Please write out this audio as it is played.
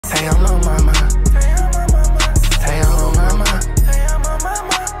Hey, I'm on my mind. Hey, I'm on my mind.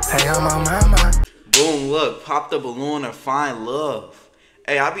 Hey, I'm on my mind. Boom, look, pop the balloon and find love.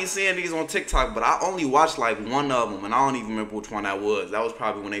 Hey, I be seeing these on TikTok, but I only watched like one of them, and I don't even remember which one that was. That was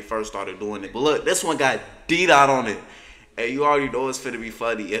probably when they first started doing it. But look, this one got Ddot on it. Hey, you already know it's finna be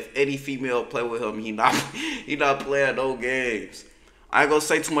funny. If any female play with him, he not playing no games. I ain't gonna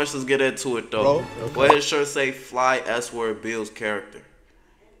say too much. Let's get into it though. Okay. What his shirt say? Fly S-word Bill's character.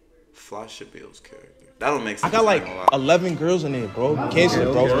 Fly shit Bill's character. That don't make sense. I got like 11 girls in there, bro. Cancer,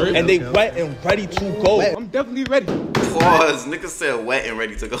 bro. And they wet and ready to go. I'm definitely ready. Pause. Niggas said wet and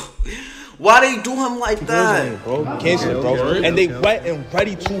ready to go. Why they do him like that? There, bro. Cancer, bro. And they wet and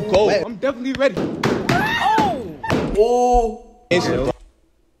ready to go. I'm definitely ready. Oh. Cancer,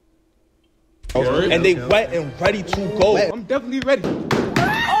 bro. And they wet and ready to go. I'm definitely ready.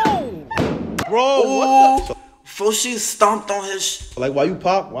 Bro, what the? So she stomped on his. Like, why you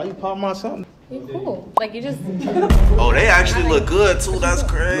pop my something? You're cool. Like, you just. Oh, they actually look good too. That's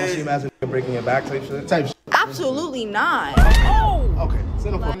crazy. You imagine breaking your back type shit? Absolutely not. Okay,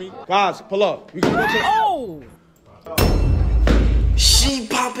 send them for me. Guys, pull up. We can go to. She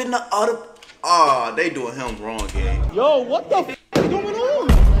popping the other. Oh, they doing him wrong, gang. Yo, what the f is going on?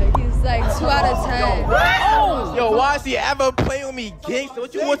 Like, he's like 2 out of 10. Yo, why is he ever playing with me, gangster?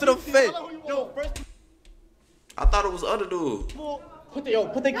 What you want to the fit? I thought it was other dude. Put the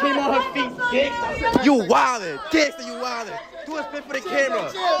camera on her feet, gangster. You wildin', gangster, you wildin'. Do a spin for the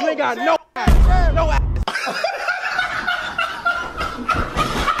camera. You ain't got no ass, no ass.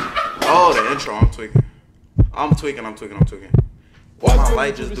 Oh, the intro, I'm tweaking. I'm tweaking. Why my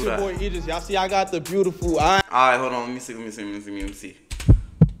light just do that? Boy Idris. Y'all see I got the beautiful eye. Alright, hold on. Let me see.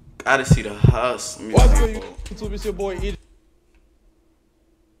 Gotta see the huss. Let me see. It's your boy Idris.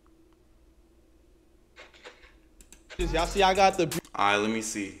 Y'all see I got the. Alright, let me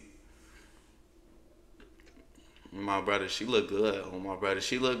see. My brother, she look good. Oh, my brother,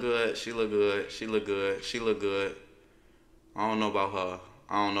 she look good. I don't know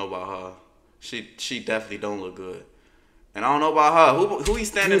about her. She definitely don't look good. And I don't know about her. Who he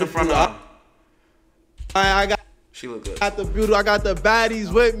standing in front of? She look good. I got the beauty. I got the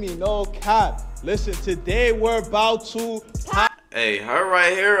baddies with me. No cap. Listen, today we're about to. Hey, her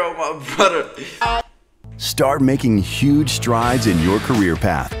right here, oh my brother. Start making huge strides in your career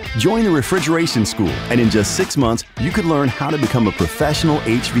path. Join the Refrigeration School, and in just 6 months, you could learn how to become a professional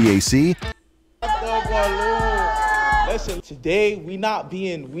HVAC. Listen, today we not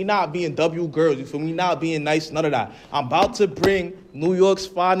being W girls. You feel me? We not being nice, none of that. I'm about to bring New York's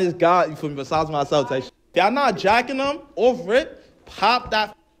finest guy. You feel me? Besides myself, type shit. If y'all not jacking them off rip, pop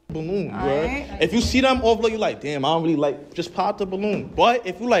that balloon, right? If you see them off, you like, damn, I don't really like. Just pop the balloon. But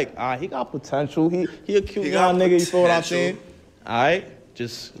if you like, he got potential. He a cute young nigga. You feel what I'm saying? All right,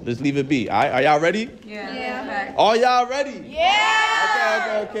 just let's leave it be. All right, are y'all ready? Yeah. Are y'all ready?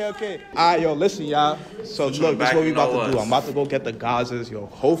 Yeah. Okay. All right, yo, listen, y'all. So look, this is what we about to do. I'm about to go get the gauzes, yo.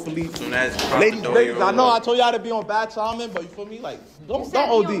 Hopefully, ladies, I know I told y'all to be on bad timing, but you feel me? Like, don't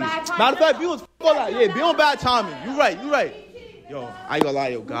OD. Matter of fact, be on be on bad timing. You right. Yo, I ain't gonna lie,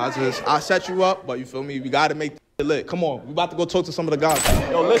 yo, gauzes. I set you up, but you feel me? We gotta make it lit. Come on, we about to go talk to some of the guys.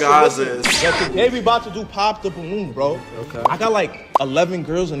 Yo, listen. Yo, today we about to do pop the balloon, bro. Okay. I got like 11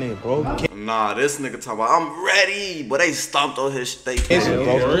 girls in there, bro. Nah, this nigga talking about I'm ready, but they stomped on his steak.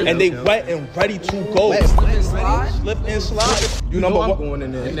 Bro. And they wet and ready to go. Slip and slide. You know what? Going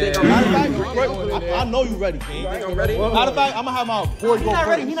in there. I know you ready, King. Matter of fact, I'm gonna have my boy go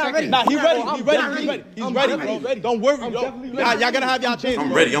first. He's not ready. Nah, he's ready, bro. Don't worry, yo. Y'all gonna have y'all chance.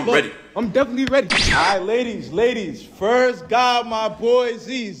 I'm ready. I'm definitely ready. All right, ladies. First guy, my boy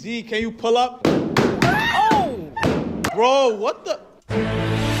Z. Z, can you pull up? Bro, what the?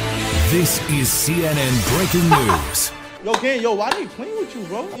 This is CNN breaking news. Yo, why they playing with you,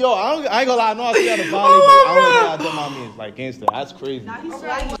 bro? Yo, I ain't gonna lie, I know I see you at the volley, but I don't think I done my means like gangster. That's crazy.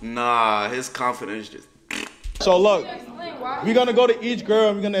 Nah, his confidence just. So look, we're gonna go to each girl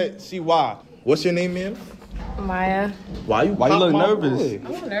and we're gonna see why. What's your name, man? Maya. Why you look nervous?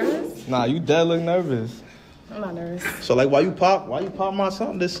 I'm not nervous. Nah, you dead look nervous. I'm not nervous. So like, why you pop my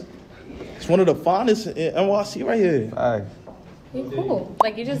something? It's one of the finest in NYC right here. You cool.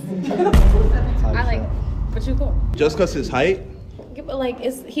 Like, you just. But you cool. Just cause his height? Yeah, but like,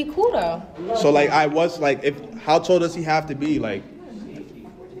 he cool though. So like, how tall does he have to be? Like.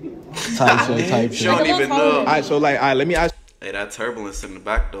 Type shit. She don't even know. All right, so like, let me ask. Hey, that turbulence in the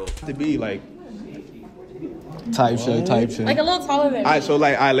back though. To be like. Type shit. Like a little taller than me. All right, so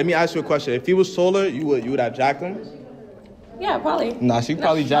like, let me ask you a question. If he was taller, you would have jacked him? Yeah, probably. Nah, she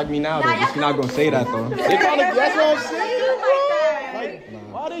probably jacked me now though. She's not gonna say that though. They probably, that's what I'm saying, bro.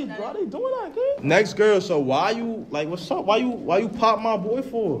 Like, why they they doing that, gang? Next girl, so why you, like, what's up? Why you pop my boy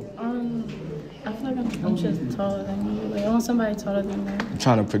for? I feel like I'm just taller than you. Like, I want somebody taller than me. I'm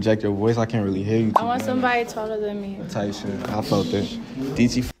trying to project your voice. I can't really hear you. I want somebody taller than me. Type shit. I felt this.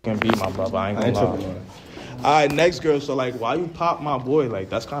 DT fucking beat my brother. I ain't gonna lie. All right, next girl. So, like, why you pop my boy? Like,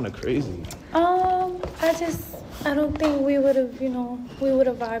 that's kind of crazy. I don't think we would have, we would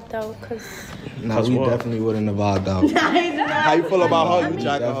have vibed out, because... No, we definitely wouldn't have vibed out. How you feel about her? You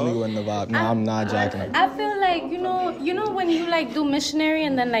jacking her? Definitely wouldn't have vibed. No, I'm not jacking her. I feel like, you know when you, like, do missionary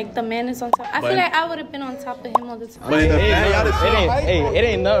and then, like, the man is on top? I feel like I would have been on top of him all the time. But it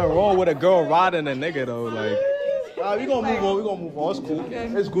ain't nothing wrong with a girl riding a nigga, though. Like... All right, we gonna move on. It's cool.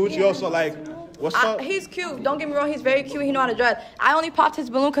 It's Gucci. Also, like... What's up? He's cute. Don't get me wrong. He's very cute. He know how to dress. I only popped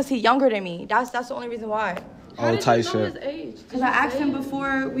his balloon because he's younger than me. That's the only reason why. Oh, tight shit. Because I asked him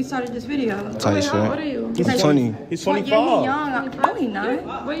before we started this video. Tight shit. What are you? He's 20. He's 25. Yeah, he's young. No, he's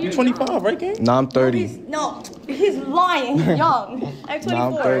not. You 25, right, gang? No, I'm 30. No, he's lying. He's young. I'm 24. No,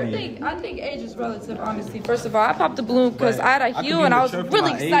 I'm 30. I think age is relative, honestly. First of all, I popped the balloon because I had a hue and I was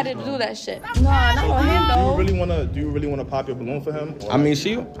really excited to do that shit. No, not on him though. Do you really wanna pop your balloon for him? I mean,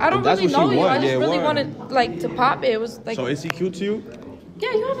 I don't really know you. I just really wanted like to pop it. It was like. So is he cute to you?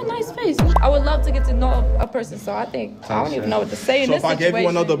 Yeah, you have a nice face. I would love to get to know a person, so I think I don't even know what to say in this situation. So if I gave you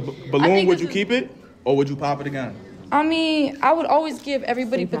another balloon, would you keep it or would you pop it again? I mean, I would always give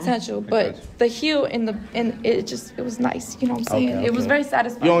everybody potential, but the hue and it was nice. You know what I'm saying? Okay. It was very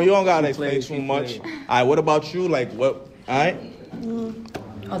satisfying. You don't gotta explain too much. All right, what about you? Like what? All right.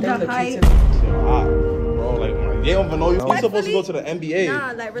 Oh, they look cute too. Bro, like they don't even know you. You're supposed to go to the NBA.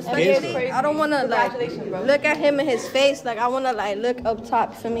 Nah, like respectfully, I don't wanna like look at him in his face. Like I wanna like look up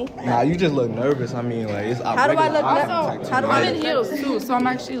top for me. Nah, you just look nervous. I mean, like it's. How do I look? I'm in heels too, so I'm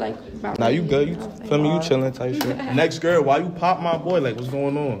actually like. Nah, you good? You feel me? You chilling type shit. Next girl, why you pop my boy? Like what's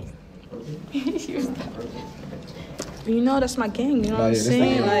going on? You know that's my gang, you know what I'm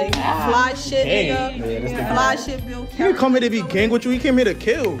saying? Like fly shit, nigga. Fly shit, Bill. He didn't come here to be gang with you. He came here to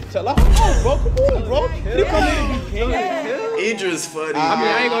kill. Tell her, bro, come on, bro. He didn't come here to be gang and kill. Idris funny. I mean,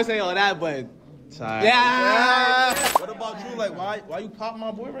 I ain't gonna say all that, but. Yeah. What about you? Like, why you pop my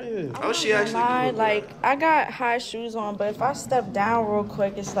boy right here? Oh, she actually. Like, I got high shoes on, but if I step down real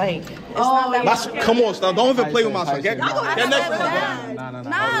quick, it's like it's not that. Come on, stop! Don't even play with my son. Get next to me. Nah,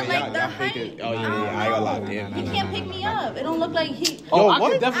 like the height. Oh yeah, I ain't gonna lie. He can't pick me up. It don't look like he. Oh,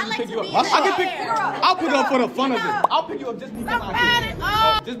 I can definitely pick you up. I'll pick you up for the fun of it. I'll pick you up just because I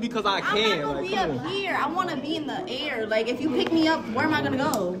can. Just because I can. I'm not gonna be up here. I want to be in the air. Like, if you pick me up, where am I gonna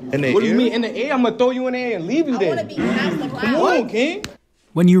go? In the air? What do you mean in the air? I'm gonna throw you in there and leave you there. I want to be past the ground. Come on, King.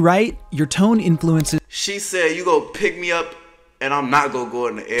 When you write, your tone influences. She said, "You go pick me up, and I'm not gonna go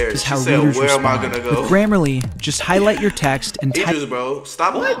in the air." She said, "Where respond. am I gonna go?" With Grammarly, just highlight your text and type. Idris, bro,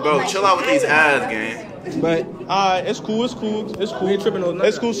 stop, bro. Chill out with these ads, gang. But it's cool. It's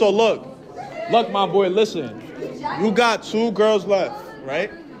cool. So look, my boy. Listen, you got 2 girls left,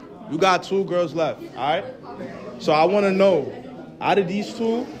 right? You got 2 girls left. All right. So I want to know, out of these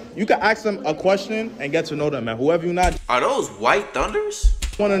 2. You can ask them a question and get to know them, man. Whoever you not. Are those White Thunders?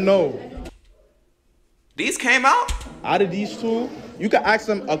 Want to know. These came out? Out of these 2, you can ask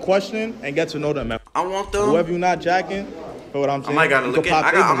them a question and get to know them, man. I want them. Whoever you not jacking, for what I'm saying. I might gotta look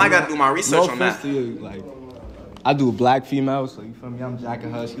at. I might gotta do my research on that. To you, like, I do a black female, so you feel me? I'm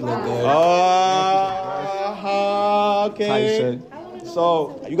jacking her. She look good. Okay.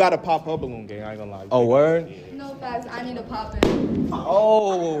 So you gotta pop her balloon, gang. I ain't gonna lie. Oh, word? No facts. I need to pop it.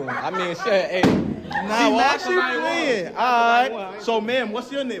 Oh, I mean, shit. Hey. Nah, why she playing? Alright. So, ma'am,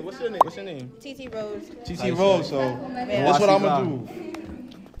 what's your name? TT Rose. TT Rose. So, that's what I'm gonna do.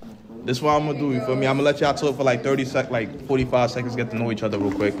 This is what I'm gonna do. You feel me? I'm gonna let y'all talk for like 45 seconds, get to know each other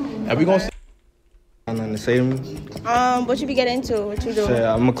real quick, and we gonna. Nothing to say to me? What you be getting into? What you do? Shit,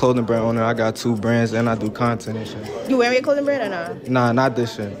 I'm a clothing brand owner. I got 2 brands and I do content and shit. You wearing your clothing brand or not? Nah, not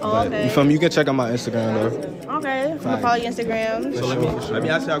this shit. Oh, okay. You feel me? You can check out my Instagram though. Okay, I'm gonna follow your Instagram. So let me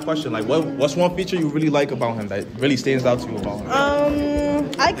ask you a question. Like, what's one feature you really like about him that really stands out to you about him?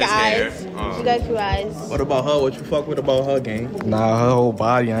 I like eyes. She got 2 eyes. What about her? What you fuck with about her, gang? Nah, her whole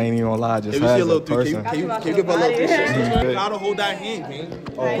body. I ain't even gonna lie. Just her as a person. Can you give her a little 360? You gotta hold that hand, gang.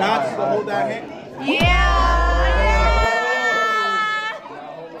 You gotta hold that hand. Yeah.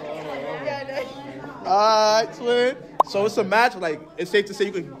 Alright, twin. So it's a match. Like, it's safe to say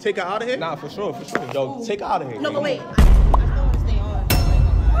you can take her out of here? Nah, for sure. Yo, take her out of here. No, but wait. I still want to stay on.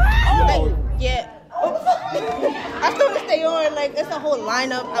 Like, yeah. I still want to stay on. Like, it's a whole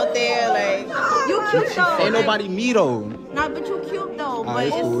lineup out there. Like, you cute though. Ain't nobody me though. Nah, but you cute though. But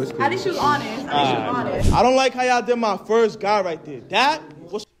it's cool. At least you honest. I don't like how y'all did my first guy right there. That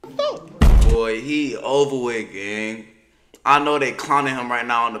was. boy. He over with, gang. I know they clowning him right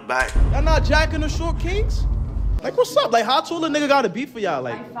now on the back. Y'all not jacking the short kings? Like, what's up? Like, how tall a nigga gotta be for y'all?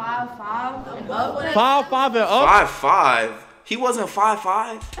 Like 5'5" and up. 5'5" and up? 5'5". He wasn't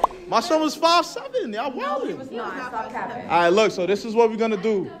 5'5". My son was 5'7". Y'all wildin'. Stop. All right, look. So this is what we're gonna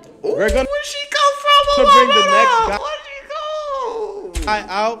do. Ooh, we're gonna where'd she come from? to bring the next guy Where'd she go?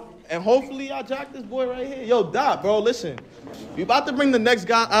 out, and hopefully y'all jack this boy right here. Yo, Dot, bro, listen. We about to bring the next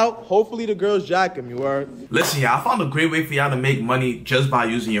guy out. Hopefully the girls jack him. You heard? Listen, y'all, I found a great way for y'all to make money just by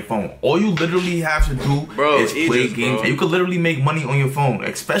using your phone. All you literally have to do is play games. And you can literally make money on your phone,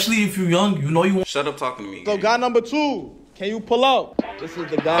 especially if you're young. You know you want. Shut up talking to me. So guy number 2, can you pull up? This is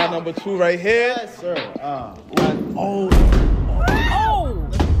the guy number 2 right here. Yes, sir.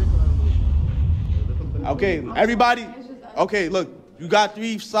 Okay, everybody. Okay, look, you got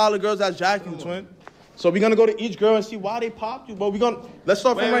 3 solid girls that jack you, twin. So we're gonna go to each girl and see why they popped you, but let's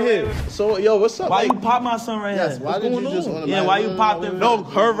start from right here. So, yo, what's up? Why you pop my son right here? Why did you just why you popped him? No,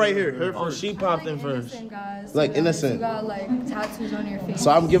 her right here. Her first. She popped in first. Like innocent. You got like tattoos on your face. So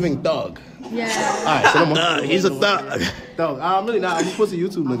I'm giving thug. Yeah. Alright, so thug. He's a thug. Thug. I'm really not. I'm supposed to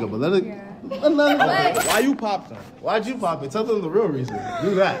YouTube nigga, but let it. Why you popped him? Why'd you pop it? Tell them the real reason.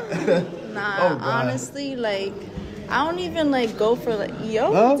 Do that. Nah, honestly, like, I don't even like go for like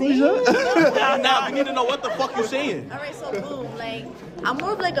yo. Nah, we need to know what the fuck you saying. All right, so boom, like I'm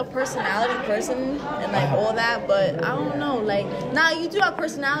more of like a personality person and like all that, but I don't know, like you do have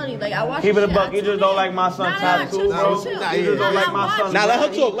personality. Like I watch. Keep it a buck. You just don't like my son tattoo, bro. Chill. You just don't like my son. Now let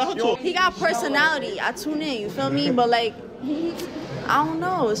her talk. Let her talk. He got personality. I tune in. You feel me? But like. I don't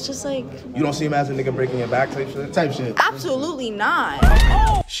know. It's just like you don't see him as a nigga breaking your back type shit. Absolutely not.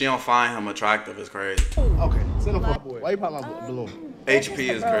 She don't find him attractive. It's crazy. Okay, send him boy. Why you pop my balloon? HP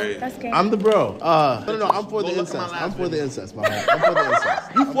is crazy. I'm the bro. No, I'm for the incest. I'm for the incest, my man. I'm for the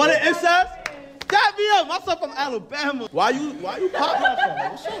incest. You for the incest? Dap me up. My son from Alabama. Why you pop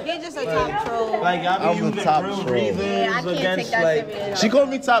my son? You're just a top troll. Like y'all be using real reasons I can't against take that like. serious. She called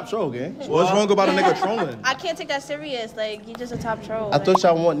me top troll, gang. What's wrong about a nigga trolling? I can't take that serious. Like you just a top troll. I thought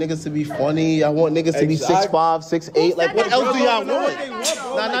y'all want niggas to be funny. I want niggas to be 6'5", 6'8". Like what else do y'all want?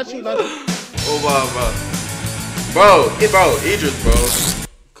 Nah, not you. Bro, Idris, bro.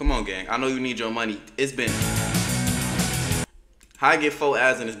 Come on, gang. I know you need your money. It's been. How I get 4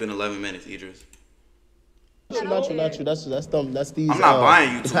 ads and it's been 11 minutes, Idris. Not you. That's these. I'm not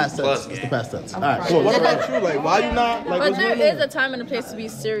buying you the 2 past plus, tense. That's gang. the past tense. All right, cool. What about you? Like, why you not? Like, But there is a time and a place to be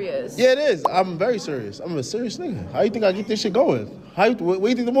serious. Yeah, it is. I'm very serious. I'm a serious nigga. How you think I get this shit going? Where do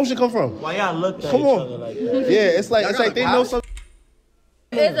you think the motion come from? Why y'all looked at Come each on. other like that? Yeah, it's like they know something.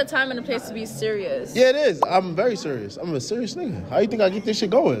 There is a time and a place to be serious. Yeah, it is. I'm very serious. I'm a serious nigga. How you think I get this shit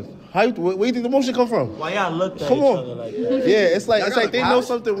going? Where do you think the motion come from? Why y'all looked at Come each on. other like that? Yeah, it's like they know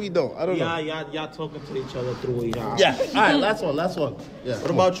something we don't. I don't know. Y'all talking to each other through y'all. Yeah. All right, last one. Yeah.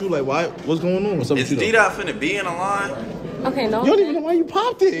 What about you? Like, what's going on? What's up Is with you? D-Dot finna be in a line? Okay, no. You don't even know why you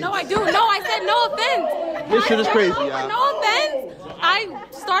popped it. No, I do. No, I said no offense. This shit is crazy, y'all. No offense. I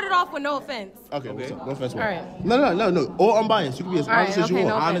started off with no offense. Okay, no offense. All right. No. All unbiased. You can be as honest as you want.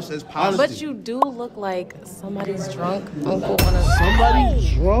 No Honest as offense. possible. But you do look like somebody's drunk uncle on a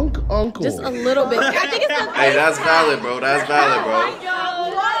Somebody's drunk uncle. Just a little bit. I think it's the Hey, that's valid, bro. That's valid, bro.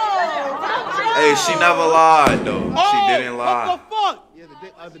 Hey, she never lied, though. She didn't lie. What the fuck?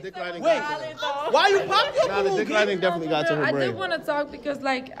 Yeah, the dick riding. Wait, why you pop your Nah, the dick riding definitely got to her I brain. did want to talk because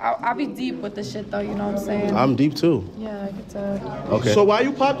like I be deep with the shit though. You know what I'm saying? I'm deep too. Yeah, I can tell. Okay. So why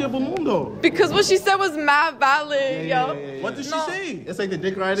you popped your balloon though? Because what she said was mad valid, yo. What did she say? It's like the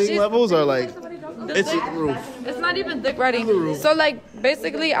dick riding levels are like. It's the roof. It's not even dick riding. So like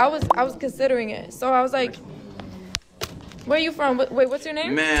basically, I was considering it. So I was like, where you from? Wait, what's your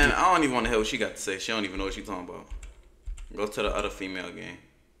name? Man, I don't even want to hear what she got to say. She don't even know what she's talking about. Go to the other female game.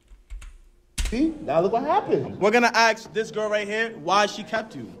 See? Now look what happened. We're gonna ask this girl right here why she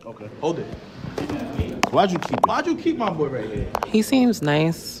kept you. Okay. Hold it. Why'd you keep it? Why'd you keep my boy right here? He seems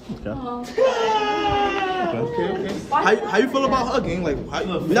nice. Okay. How you feel about hugging? Like,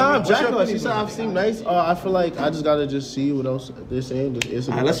 Nah, I'm jacking her. She said I seem nice. I feel like I just gotta just see what else they're saying. Just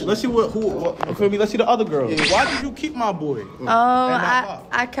All right, let's see let's see the other girl. Why did you keep my boy?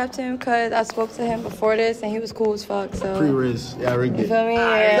 I kept him because I spoke to him before this and he was cool as fuck. So Pre-riz. Yeah, I rigged you it. feel me?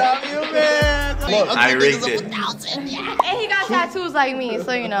 Yeah. You, man. Look, I rigged it. And he got tattoos like me,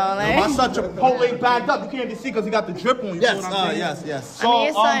 so you know, like. My son Chipotle bagged up. You can't even see because he got the drip on you. Yes, you know what I'm saying? yes. So, I mean,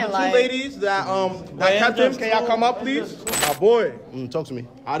 it's something the two like- ladies that kept him, can y'all come up, please? My boy. Talk to me.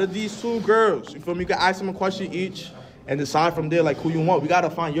 Out of these 2 girls, you feel me? You can ask them a question each and decide from there like who you want. We gotta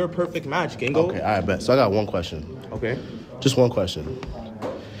find your perfect match, Gingo. Okay, I bet. So I got one question. Okay. Just one question.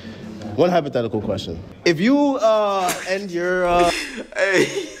 One hypothetical question. If you end your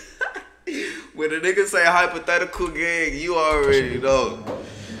Hey, when a nigga say hypothetical gang, you already know.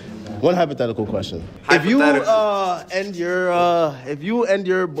 One hypothetical question. If you end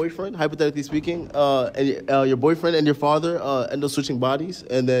your boyfriend, hypothetically speaking, and your boyfriend and your father end up switching bodies,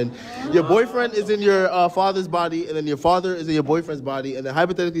 and then your boyfriend is in your father's body, and then your father is in your boyfriend's body, and then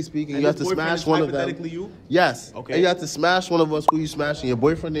hypothetically speaking, you have to smash one of them. Hypothetically, you? Yes. Okay. And you have to smash one of us. Who you smashing? Your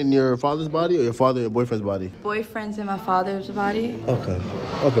boyfriend in your father's body, or your father in your boyfriend's body? Boyfriend's in my father's body. Okay. Okay.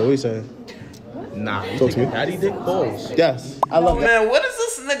 What are you saying? Nah, you Talk to me. daddy dick balls. Yes. I love that. Man, what is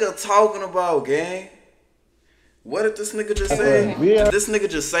this nigga talking about, gang? What did this nigga just say? Did this nigga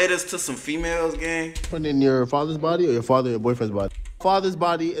just say this to some females, gang? In your father's body, or your father in your boyfriend's body? Father's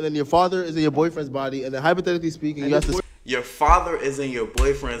body, and then your father is in your boyfriend's body, and then hypothetically speaking, you have to. Your father is in your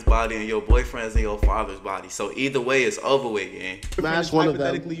boyfriend's body, and your boyfriend is in your father's body. So either way, it's over with, gang. Smash one of them.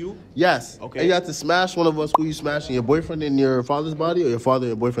 Hypothetically, you? Yes. Okay. And you have to smash one of us. Who you smashing? Your boyfriend in your father's body, or your father in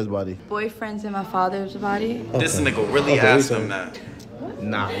your boyfriend's body? Boyfriend's in my father's body. This nigga really asked him that.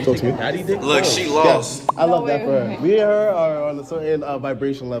 Nah, you Talk to me. daddy dick Look, balls. she lost. Yes. I love that for her. Me and her are on a certain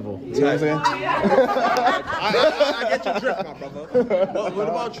vibration level. You know what I'm saying? I get your drift, my brother. What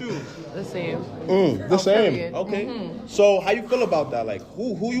about you? The same. The same. Okay. So how you feel about that? Like,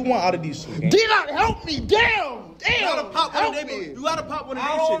 who you want out of these two? Did not help me. Damn. You gotta pop one of them. You gotta pop one of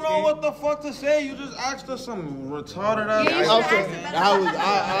them. I don't know what the fuck to say. You just asked us some retarded ass.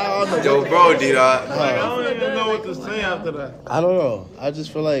 Yo, bro, D-Dot. I don't even know what to say after that. I don't know. I just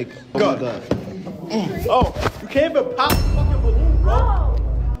feel like. Oh my God. Oh, you can't even pop the fucking balloon, bro.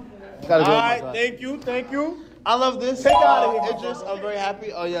 Gotta go. All right, thank you. I love this. Take it out of here, Idris. I'm very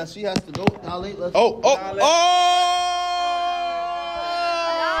happy. Oh yeah, she has to go. Let's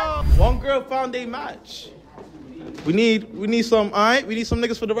One girl found a match. We need some, all right? We need some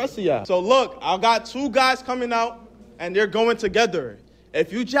niggas for the rest of y'all. So look, I got two guys coming out, and they're going together.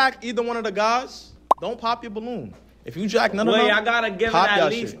 If you jack either one of the guys, don't pop your balloon. If you jack none of them, Wait, I gotta give it at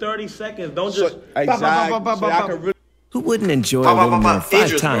least 30 seconds. Don't just... Exactly. Who wouldn't enjoy a little more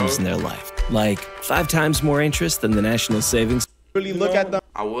 5 times in their life? Like 5 times more interest than the national savings. Really look at them.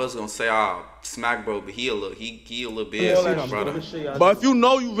 I was gonna say, smack bro, but he a little bit, brother. But if you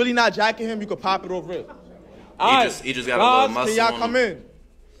know you really not jacking him, you could pop it over it. He just got a little muscle. Can y'all come in?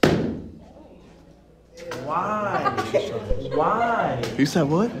 Why? You said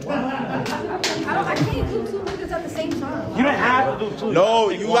what? I can't do 2 niggas at the same time. You don't have to do 2. No,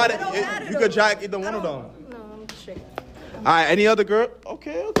 you got it. You could jack either one of them. No, I'm straight. All right, any other girl?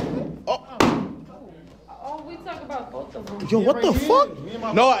 Okay. Oh, we talk about both of them. Yo, what the fuck?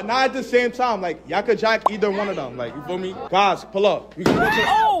 No, not at the same time. Like, y'all could jack either one of them. Like, you feel me? Guys, pull up.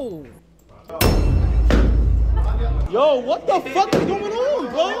 Oh! Yo, what the fuck is going on,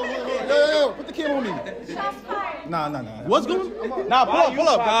 bro? Yo, put the camera on me. Nah. What's going on? Nah, pull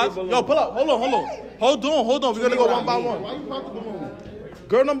up, guys. Yo, pull up. Hold on. Hold on. We're gonna go one by one. Why you pop the balloon?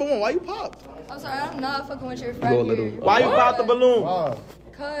 Girl number 1, why you pop? I'm sorry, I'm not fucking with your friend. Why you pop the balloon?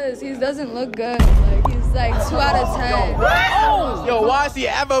 Cause he doesn't look good. Like he's like 2 out of 10. Yo, why is he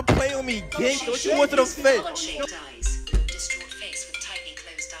ever playing with me, gang? Don't you want to the face? Distraught face with tightly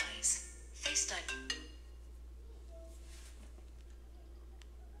closed eyes. Face time.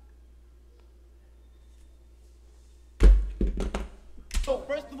 So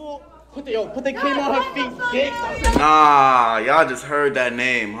first of all, put the camera on her feet, dick. Nah, y'all just heard that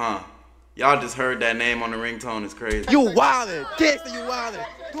name, huh? Y'all just heard that name on the ringtone. It's crazy. You wildin', gangsta, you wildin'.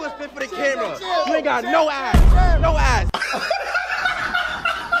 Do a spin for the camera. You ain't got no ass, no ass.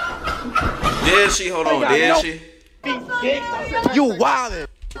 Did she? Hold on, did she? You wildin',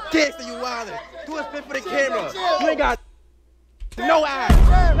 gangsta, you wildin'. Do a spin for the camera. You ain't got no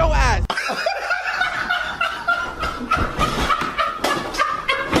ass, no ass.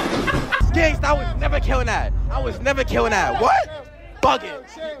 Gangsta, I was never killing that. What? Bugging.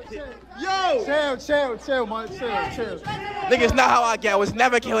 Yo! Chill, man. Chill. Niggas not how I get. I was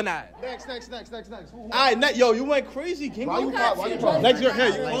never killing that. Next. Alright, yo, you went crazy, King. Why you pop? Next, here,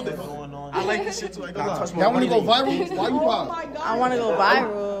 you hold it. I like this shit too. Y'all want to go viral? Why you pop? I want to go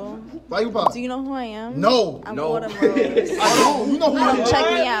viral. Why you pop? Do you know who I am? No. I'm Autumn Rose. You know who I am. Check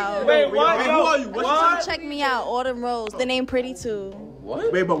me out. Wait, what? Who are you? Come check me out, Autumn Rose. The name pretty too.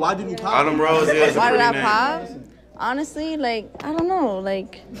 What? Wait, but why did you pop? Autumn Rose is a Why did pretty I name. pop? Honestly, like I don't know,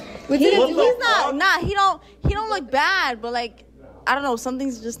 like he's not. He don't look bad, but like I don't know.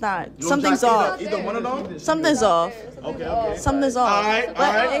 Something's just not. Something's off. Either one of them. Something's off. Okay. Something's off. All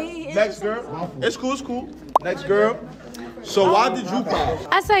right. Next girl. It's cool. Next girl. So why did you pop?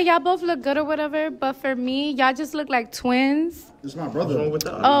 I said y'all both look good or whatever, but for me, y'all just look like twins. It's my brother. What's wrong with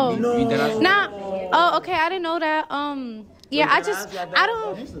that? Oh, nah. Oh, okay. I didn't know that. Yeah, I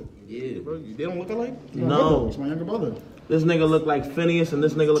don't. Yeah, bro. They don't look alike? No. It's my younger brother. This nigga look like Phineas and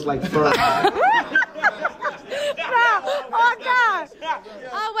this nigga look like Fur. Oh God!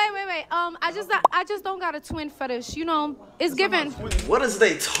 Oh wait. I just don't got a twin fetish. You know, it's given. What is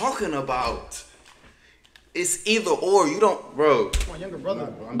they talking about? It's either or. You don't, bro. My younger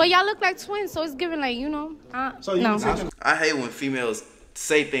brother. But y'all look like twins, so it's given like no. I hate when females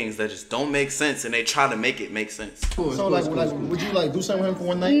say things that just don't make sense and they try to make it make sense. So like, would you like do something with him for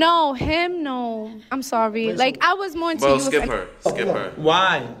one night? No, him no. I'm sorry. Like I was more into you. Skip her.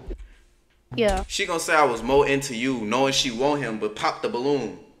 Why? Yeah. She gonna say I was more into you, knowing she want him, but pop the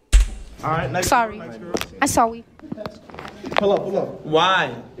balloon. All right, next. Sorry. I saw we. Pull up.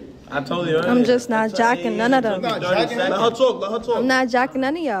 Why? I told you earlier. I'm just not jacking none of them. Let her talk. I'm not jacking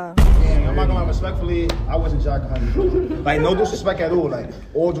none of y'all. I'm not gonna lie, respectfully, I wasn't jacking honey. Like no disrespect at all. Like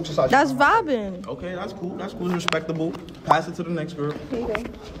all jokes aside. That's vibing. Okay, that's cool. That's respectable. Pass it to the next girl. Here you go.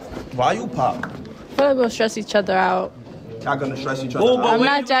 Why you pop? I feel like we'll stress each other out. Y'all gonna stress each other out. I'm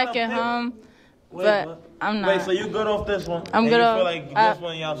not jacking him, but I'm not. Wait, so you good off this one? I'm good off. You feel like this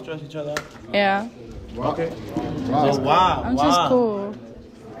one y'all stress each other out? Yeah. Okay. So why? I'm just cool.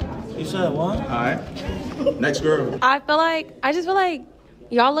 You said what? All right. Next girl. I just feel like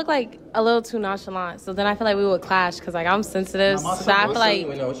y'all look like a little too nonchalant. So then I feel like we would clash because like I'm sensitive. So I feel like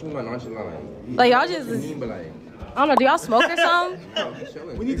What you mean by nonchalant? like y'all just. I don't know. Do y'all smoke or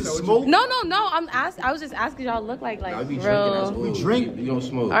something? We need to smoke. No. I was just asking y'all look like real. We drink. You don't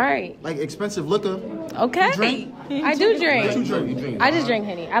smoke. All right. Like expensive liquor. Okay. You drink? I do drink. What you drink? I just drink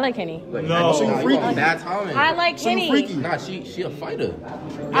Henny. I like Henny. No. So you freaky. Bad timing. I like Henny. Nah, she a fighter.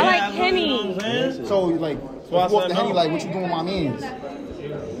 I like Henny. So like, if you off the Henny, like what you doing with my mans?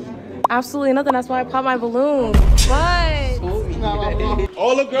 Absolutely nothing. That's why I popped my balloon. But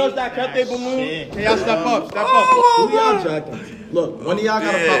all the girls that cut their balloon, can y'all step up? Who y'all jacking? Look, one of y'all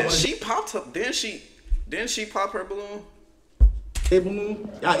gotta pop. She popped up. Didn't she pop her balloon? Their balloon.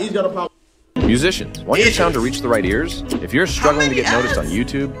 Y'all each gotta pop. Musicians, want your sound to reach the right ears? If you're struggling to get noticed on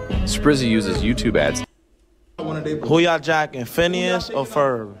YouTube, Sprizzy uses YouTube ads. Who y'all jacking, Phineas or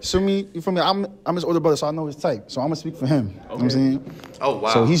Ferb? So you feel me? I'm his older brother, so I know his type. So I'm gonna speak for him. Okay. You know what I'm saying? Oh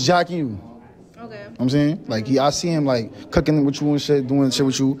wow. So he's jacking you. Okay. You know what I'm saying? Like I see him like cooking with you and shit, doing shit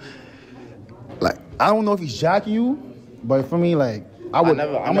with you. Like I don't know if he's jacking you, but for me, like I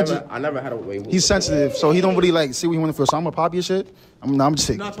never had a way. He's sensitive, so he don't really like see what he want to feel. So I'm gonna pop your shit. I'm just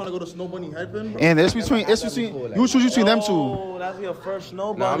You're not trying to go to Snow Bunny Headband, bro? And it's between you choose between them two. Oh, that's your first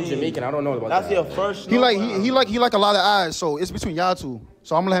Snow Bunny. Nah, I'm Jamaican. I don't know about that. That's your first Snow Bunny. He like a lot of eyes, so it's between y'all two.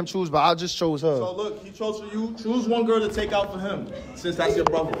 So I'm gonna let him choose, but I just chose her. So look, he chose for you. Choose one girl to take out for him, since that's your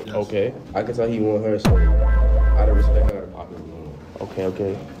brother. Yes. Okay. I can tell he want her, so out of respect, I gotta pop it.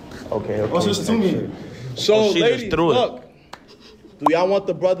 Okay. What's this to me? So ladies, look. Do y'all want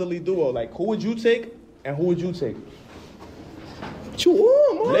the brotherly duo? Like, who would you take and who would you take?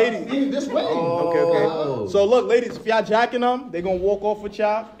 Ladies. This way. Okay. So look, ladies, if y'all jacking them, they gonna walk off with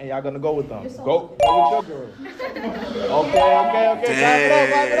y'all and y'all gonna go with them. Go with your girl. Okay.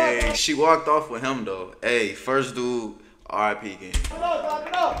 Dang. She walked off with him though. Hey, first dude, RIP game.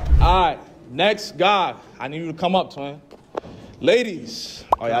 Alright, next guy. I need you to come up, twin. Ladies.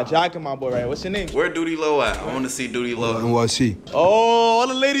 Oh, y'all jacking my boy, right? What's your name? Where Duty Low at? I want to see Duty Low. And what's he? Oh, all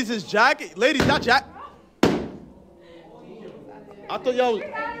the ladies is jacking. Ladies, y'all jack. I thought y'all was...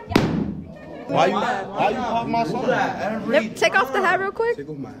 Why you pop my song? Yep, take off the hat real quick. Take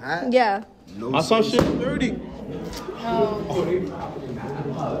off my hat? Yeah. No, my song shit 30.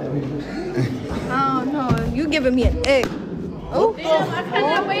 Oh no, you giving me an egg. Oh, damn, I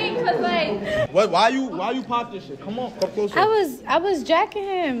couldn't wait because like. What? Why you pop this shit? Come on, come closer. I was jacking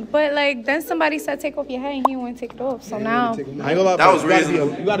him, but like then somebody said take off your hat and he didn't want to take it off. So now. I ain't gonna lie, that was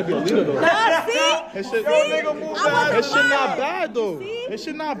reasonable. You gotta be a leader though. Nah, see? His shit not bad though. His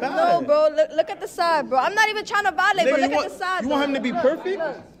shit not bad. No, bro, look at the side, bro. I'm not even trying to violate, but look at the side. You want him to be perfect?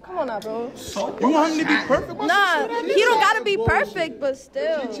 Look. Come on now, bro. You want him to be perfect? Nah, he don't gotta be perfect, but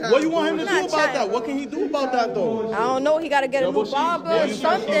still. What you want him to do about that? What can he do about that though? I don't know. He gotta get a new barber or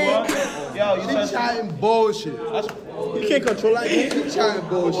something. Yo, you chatting bullshit. You can't control that. You chatting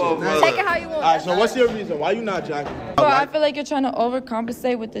bullshit. Take it how you want. Alright, so what's your reason? Why you not jacking? Bro, I feel like you're trying to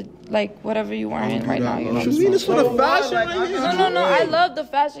overcompensate with the whatever you wearing right now. You know. You mean this for the fashion right here? No. I love the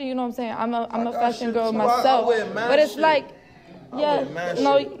fashion. You know what I'm saying? I'm a fashion girl myself. But it's like. Yeah,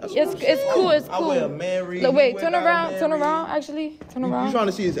 no, it's cool. It's cool. Look, wait, turn around. Actually, turn around. You trying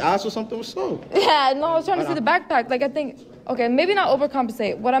to see his ass or something? What's up? Yeah, no, I was trying to see the backpack. Like I think, okay, maybe not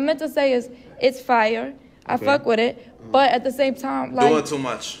overcompensate. What I meant to say is, it's fire. I fuck with it, But at the same time, like doing too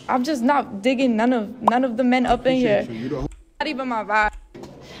much. I'm just not digging none of the men up in here. Not even my vibe.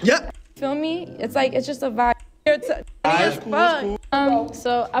 Yep. Feel me? It's like it's just a vibe.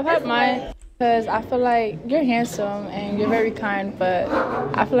 So I've had mine because I feel like you're handsome and you're very kind, but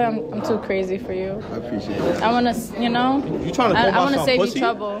I feel like I'm too crazy for you. I appreciate it. I wanna, you know. You trying to I want to save you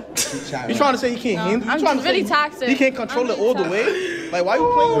trouble. You trying to say he can't handle? I'm just really toxic. He can't control it all the way. Like why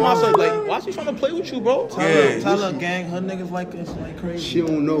you playing with my son? Like why she trying to play with you, bro? Tell her, gang, her niggas like this, like crazy. She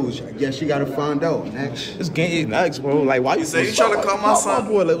don't know. I guess she gotta find out next. This game is next, bro. Like why you say you trying to call my son?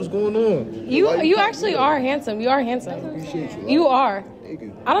 Boy, like what's going on? You actually are handsome. You are handsome. Appreciate you. You are. Thank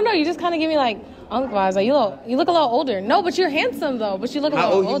you. I don't know. You just kind of give me like uncle vibes. Like you look a little older. No, but you're handsome though. But you look a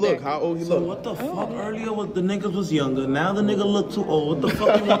little older. How old he look? What the fuck? Earlier was the niggas was younger. Now the nigga look too old. What the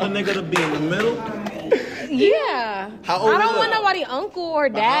fuck you want the nigga to be in the middle? Yeah. How old I don't he want look? nobody uncle or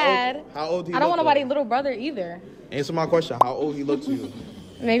dad. How old he I don't look, want nobody little brother either. Answer my question. How old he look to you?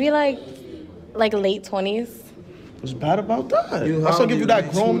 Maybe like late 20s. What's bad about that? I still give you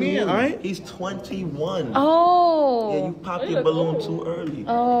that grown man, alright? He's 21. Oh. Yeah, you popped your balloon too early.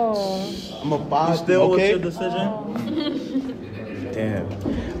 Oh. I'm a boss. You still okay? with your decision? Damn.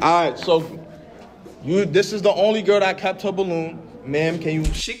 Alright, so this is the only girl that kept her balloon. Ma'am, can you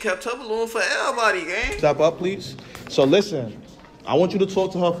She kept her balloon for everybody, gang. step up, please? So listen, I want you to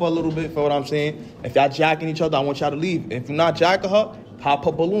talk to her for a little bit, for what I'm saying. If y'all jacking each other, I want y'all to leave. If you're not jacking her, pop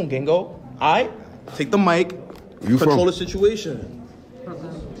her balloon, Gango. Alright? Take the mic. You Control from? the situation.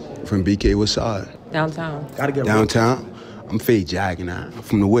 From BK, what side? Downtown. Gotta get Downtown? I'm fake jacking now. I'm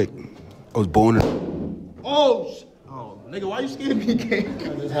from the Wick. I was born in... Oh, nigga, why you scared me, gang?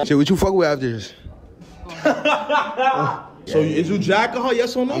 Shit, what you fuck with after this? So is you jacking her,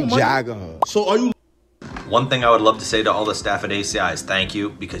 yes or no? I'm Mike? jacking her. So are you... One thing I would love to say to all the staff at ACI is thank you,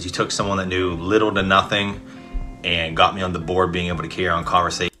 because you took someone that knew little to nothing and got me on the board being able to carry on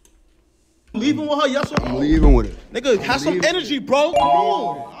conversation. Leaving with her, yes or no? I'm leaving with it. Nigga, have some energy, bro. Come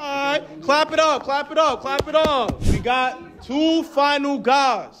on. Alright. Clap it up, clap it up, clap it up. We got 2 final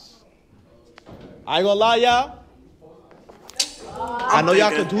guys. I ain't gonna lie, y'all. I know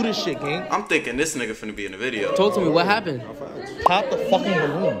y'all can do this shit, gang. I'm thinking this nigga finna be in the video. Talk to me, what happened? Pop the fucking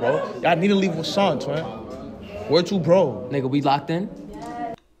balloon, bro. Y'all need to leave with son, twin. Where to, bro? Nigga, we locked in?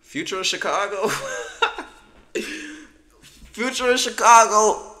 Future of Chicago. Future of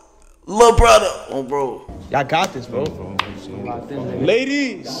Chicago. Little brother. Oh, bro. Y'all got this, bro.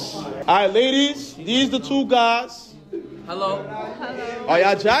 Ladies. Alright, ladies. These the 2 guys. Hello. Are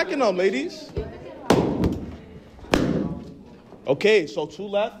y'all jacking them, ladies? Okay, so 2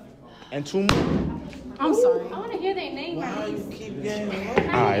 left and 2 more. I'm sorry. I want to hear their name. Why you keep getting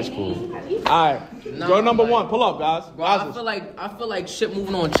Alright, it's cool. Alright. Girl number 1, pull up, guys. Bro, I feel like shit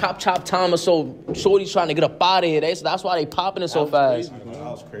moving on chop time or so. Shorty's trying to get up out of here. That's why they popping it so fast. That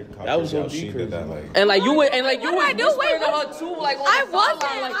was crazy. That was so crazy. And like you was whispering to her too, like on I the wasn't.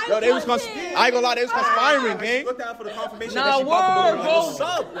 sideline, like, Yo, they was I ain't gonna lie, they was conspiring, gang. Look out for the confirmation nah, that she popped the balloon. word,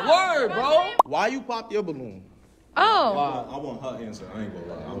 Like, bro. Word, bro. Why you popped your balloon? Oh. I want her answer. I ain't gonna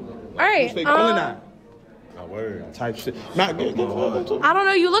lie. All right. Word. Type shit. Not good. I don't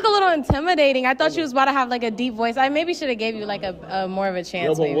know. You look a little intimidating. I thought you was about to have like a deep voice. I maybe should have gave you like a more of a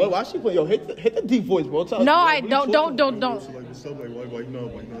chance. Yo, but why she play? Yo, hit the deep voice, bro. Tell no, us, I don't.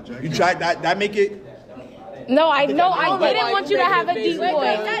 You tried that make it. No, I didn't want you to have a deep voice.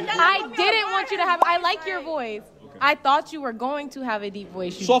 I didn't want you to have. I like your voice. I thought you were going to have a deep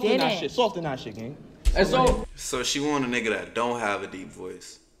voice. You Soften didn't. that shit. Soften that shit, gang. And So she want a nigga that don't have a deep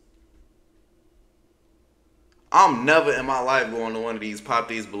voice. I'm never in my life going to one of these pop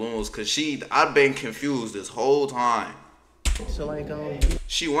these balloons, cause I've been confused this whole time. So like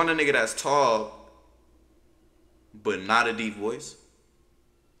she want a nigga that's tall, but not a deep voice.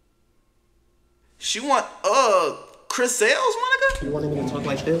 She want Chris Sales, my nigga. You want me to talk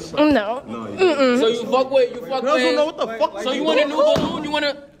like this? No. No. So you fuck with Girls don't know what the fuck. So you want a new balloon? You want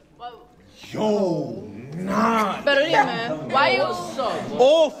to? Yo. Nah. Pero dime, why you?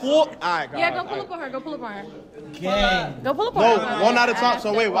 All 4. Alright, Yeah, go pull up on her. Go pull up on her. Gang. Go pull up on her. No, one at a time.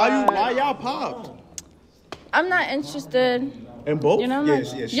 So wait, why y'all popped? I'm not interested. In both? You know,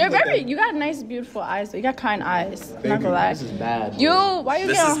 you got nice, beautiful eyes. So you got kind eyes. I'm not gonna lie. This is bad. Why you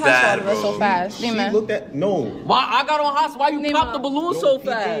get on hot water so fast? She looked at Why I got on hot? Why you popped the balloon so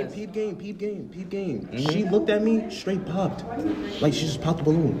fast? Peep game. She looked at me, straight popped. Like she just popped the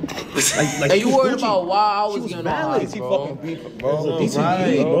balloon. Like Hey, you worried about why I was getting on hot, He bro? fucking beat, bro.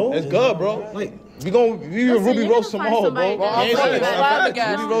 It's good, bro. Like We Ruby roast some more, bro.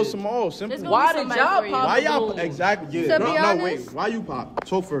 Ruby roast some more. Simple. Why did y'all pop? Why y'all exactly? To be No, honest, wait. Why you pop?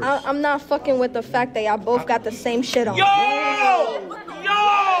 Talk first. I'm not fucking with the fact that y'all both got the same shit on. Yo!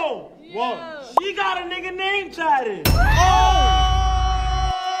 What? She got a nigga name tatted.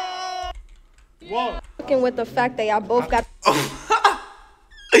 What? Fucking with the fact that y'all both got.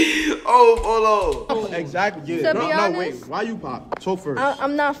 Hold on. Exactly. To be No, honest, wait. Why you pop? Talk first.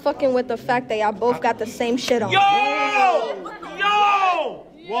 I'm not fucking with the fact that y'all both got the same shit on. Yo!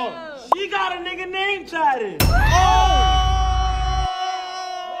 What? She got a nigga name tatted.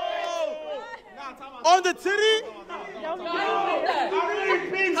 On the titty? I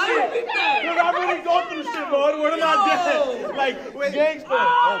really been shit. I really go through shit, bro. Word of my dad. Like, gangster.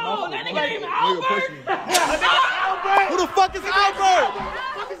 Oh, that nigga named Albert. Who the fuck is Albert?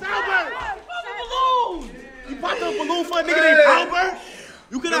 You popped a balloon for a nigga named Albert?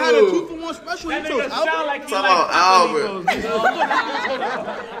 You could have had a 2-for-1 special. That nigga sound like he Albert.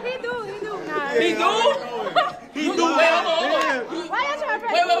 He do?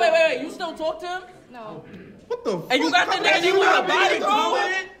 Wait. You still talk to him? No. What the fuck? And you got that nigga with a body, bro?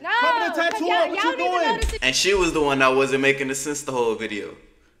 No. Cover the tattoo on. What you doing? And she was the one that wasn't making the sense the whole video.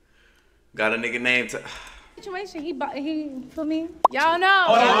 Got a nigga named. Situation. He for me. Y'all know.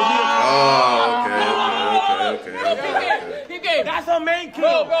 Okay. That's her main kid.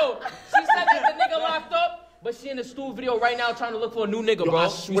 Bro. She said that the nigga locked up. But she in the stool video right now trying to look for a new nigga, bro. I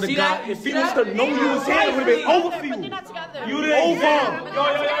swear to God, if he was to know you was here, it would have been over for you. You didn't. Over. Yo. I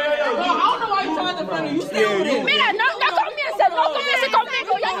don't know why you trying to defend her. You stay over there. Mira, no comience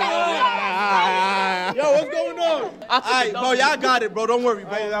conmigo. Yo, what's going on? Alright, bro, y'all got it, bro. Don't worry,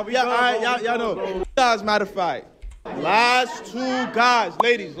 bro. Alright, y'all know. Guys, matter of fact. Last 2 guys,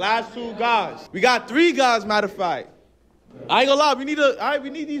 ladies, last 2 guys. We got 3 guys, matter of fact. I ain't gonna lie, we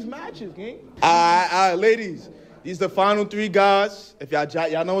need these matches, gang. Alright, ladies. These the final 3 guys. If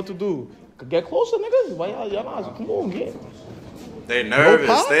y'all know what to do. Get closer, niggas. Why y'all not? Come on, gang. They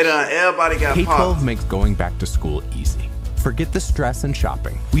nervous. They done. Everybody got popped. K-12 makes going back to school easy. Forget the stress and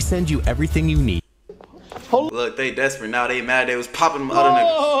shopping. We send you everything you need. Look, they desperate now. They mad. They was popping them other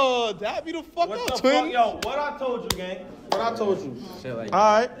niggas. Oh, dab me the fuck up, twin. Yo, what I told you, gang? What I told you.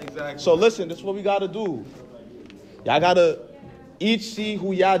 Alright. Exactly. So listen, this is what we gotta do. Y'all gotta each see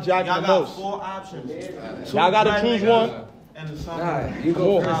who y'all jacking the most. Y'all got 4 options. Y'all gotta choose one. You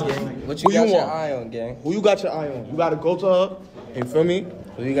go first, gang. What you got your eye on, gang? Who you got your eye on? You gotta go to her. You feel me?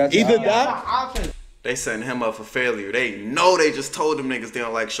 Who you got Either that. They setting him up for failure. They know they just told them niggas they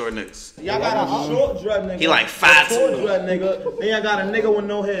don't like short niggas. Y'all got a short dread nigga. He like 5'2". Short dread nigga. Then y'all got a nigga with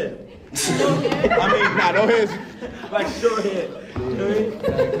no head. No head. Like short head. Cut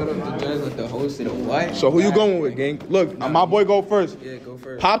off the dreads with the whole set of white. So who you going with, gang? Look, my boy go first. Yeah, go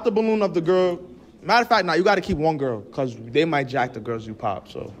first. Pop the balloon of the girl. Matter of fact, you gotta keep one girl, cause they might jack the girls you pop.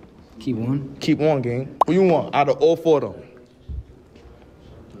 So keep one. Keep one, gang. Who you want out of all 4 of them?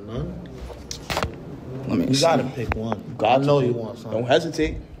 None. You gotta pick one. I know you want something. Don't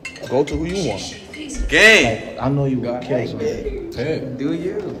hesitate. Go to who you want. Gang. I know you want to kill something. Hey, do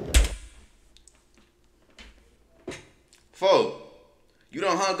you? Fo, you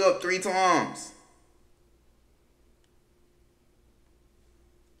done hung up 3 times.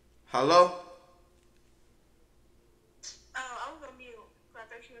 Hello? I was on mute. I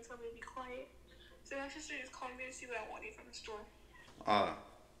thought she was telling me to be quiet. So my sister just called me to see what I wanted from the store. Alright.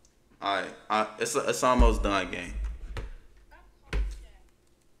 It's almost done, gang.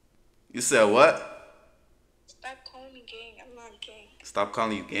 You said what? Stop calling me gang. I'm not gang. Stop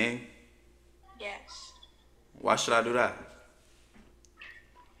calling you gang? Yes. Why should I do that?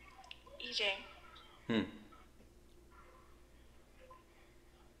 EJ.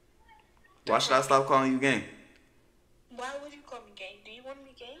 Why should I stop calling you gang? Why would you call me gang? Do you want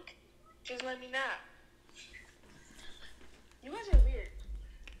me gang? Just let me know. You guys are weird.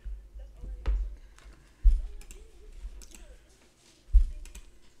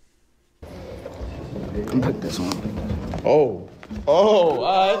 Put this on. Oh,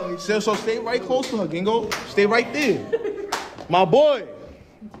 alright. So stay right close to her, Gingo. Stay right there. My boy.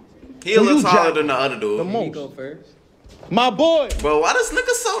 He a little taller than the other dude. The most. You go first. My boy. Bro, why this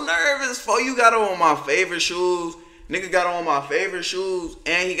nigga so nervous? For you got on my favorite shoes. Nigga got on my favorite shoes.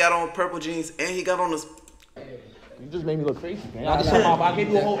 And he got on purple jeans. And he got on this. You just made me look crazy, man. I gave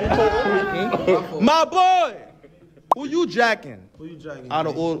you a whole intro. My boy. Who you jacking? Who you jacking? Out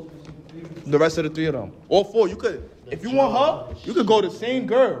of all the rest of the 3 of them. All 4. You could, if you want her, you could go the same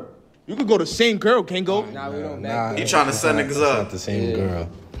girl. You could go the same girl, Kango. Nah, we don't. Nah, you trying to set niggas up. Not the same girl.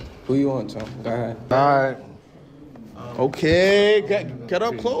 Who you want, Tom? Go ahead. Alright. Okay, get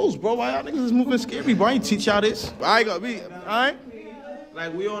up close, bro. Why y'all niggas is moving scary, bro? I ain't teach y'all this. I got me. All right.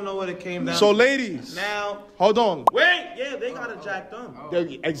 Like, we don't know what it came down. So, ladies. Now. Hold on. Wait. Yeah, they got to jack them.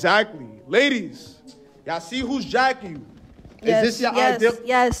 Exactly. Ladies, y'all see who's jacking you? Yes, is this your ideal?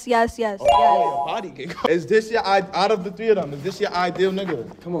 Yes. Your body can go. Is this your out of the three of them? Is this your ideal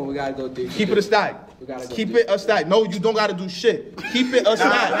nigga? Come on, we gotta go deep. Keep it a stack. Keep it a stack. No, you don't gotta do shit. Keep it a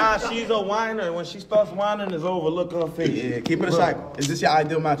stack. Nah, she's a whiner. When she starts whining, it's over. Look at her face. Yeah, keep it a stack. Is this your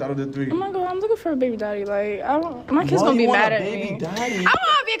ideal match out of the three? Oh my God, I'm looking for a baby daddy. Like, my kid's gonna be mad at me. Daddy? I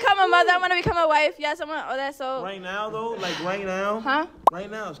want to become a mother. I want to become a wife. Yes, I want all that. So. Right now, though, like right now. Huh? Right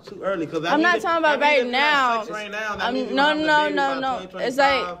now, it's too early. Cause I'm not talking about right now. Right now. No. It's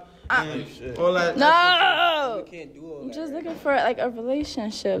like. No. I'm just looking for like a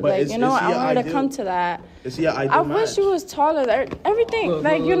relationship. But like, you know, I want her to come to that. Is he your ideal I wish you was taller. Everything. Look,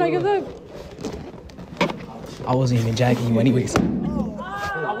 like, you know, you look. I wasn't even jacking you anyways.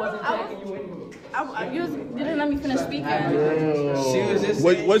 You didn't let me finish speaking.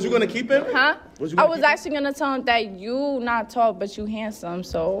 Was you gonna keep him? Huh? I was actually gonna tell him that you not tall, but you handsome.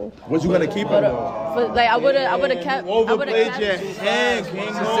 So. Was you gonna keep him? But like I would have kept. Overplayed your hand, King.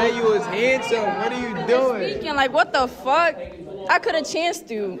 You said you was handsome. What are you doing? Speaking like what the fuck? I could have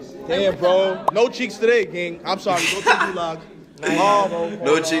chanced you. Damn, bro. No cheeks today, gang. I'm sorry. Go to the vlog.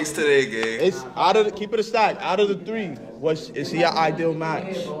 No cheeks today, gang. It's out of keep it a stack. Out of the three, is he your ideal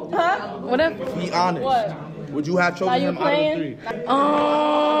match? Huh? Whatever. Be honest. What? Would you have chosen him out of the three?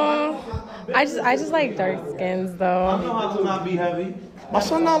 I just like dark skins though. I know how to not be heavy. My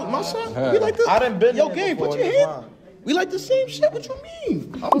son. We like this. I done been Yo, gang, put your hand. We like the same shit. What you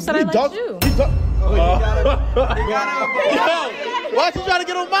mean? Who said I like you? Why she trying to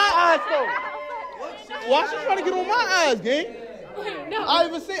get on my ass though? Why she trying to get on my ass, gang? No.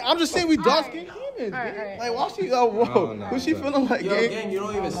 I'm just saying we dark skin humans. Right. Like, why she? Whoa. Who's she feeling like, Yo, gang, you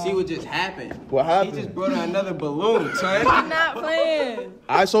don't even see what just happened. What happened? He just brought her another balloon, son. I'm not playing.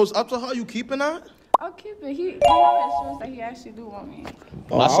 All right, so it's up to her. You keeping that? I'll keep it. He assurance that he actually do want me.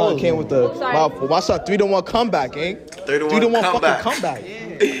 My son came with the my son 3-1 comeback, gang. 3-1 fucking comeback.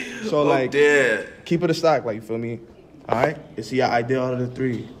 So like, keep it a stack, like, you feel me? All right, is he your ideal out of the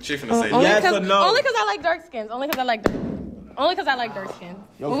three? She finna say yes or no. Only because I like dark skins. Only because I like dark skins.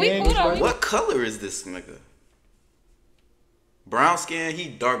 What color is this nigga? Brown skin, he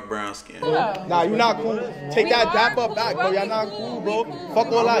dark brown skin. Nah, you not cool. Take that dap up back, bro. Y'all not cool, bro.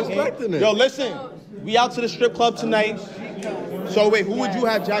 Fuck all that, gang. Yo, listen. We out to the strip club tonight. So wait, who would you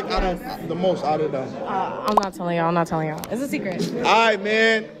have jacked out of the most out of them? I'm not telling y'all. It's a secret. All right,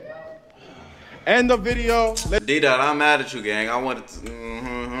 man. End the video. D-Dot, I'm mad at you, gang. I wanted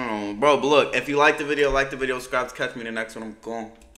to... Bro, but look, if you like the video, subscribe to catch me in the next one. I'm gone.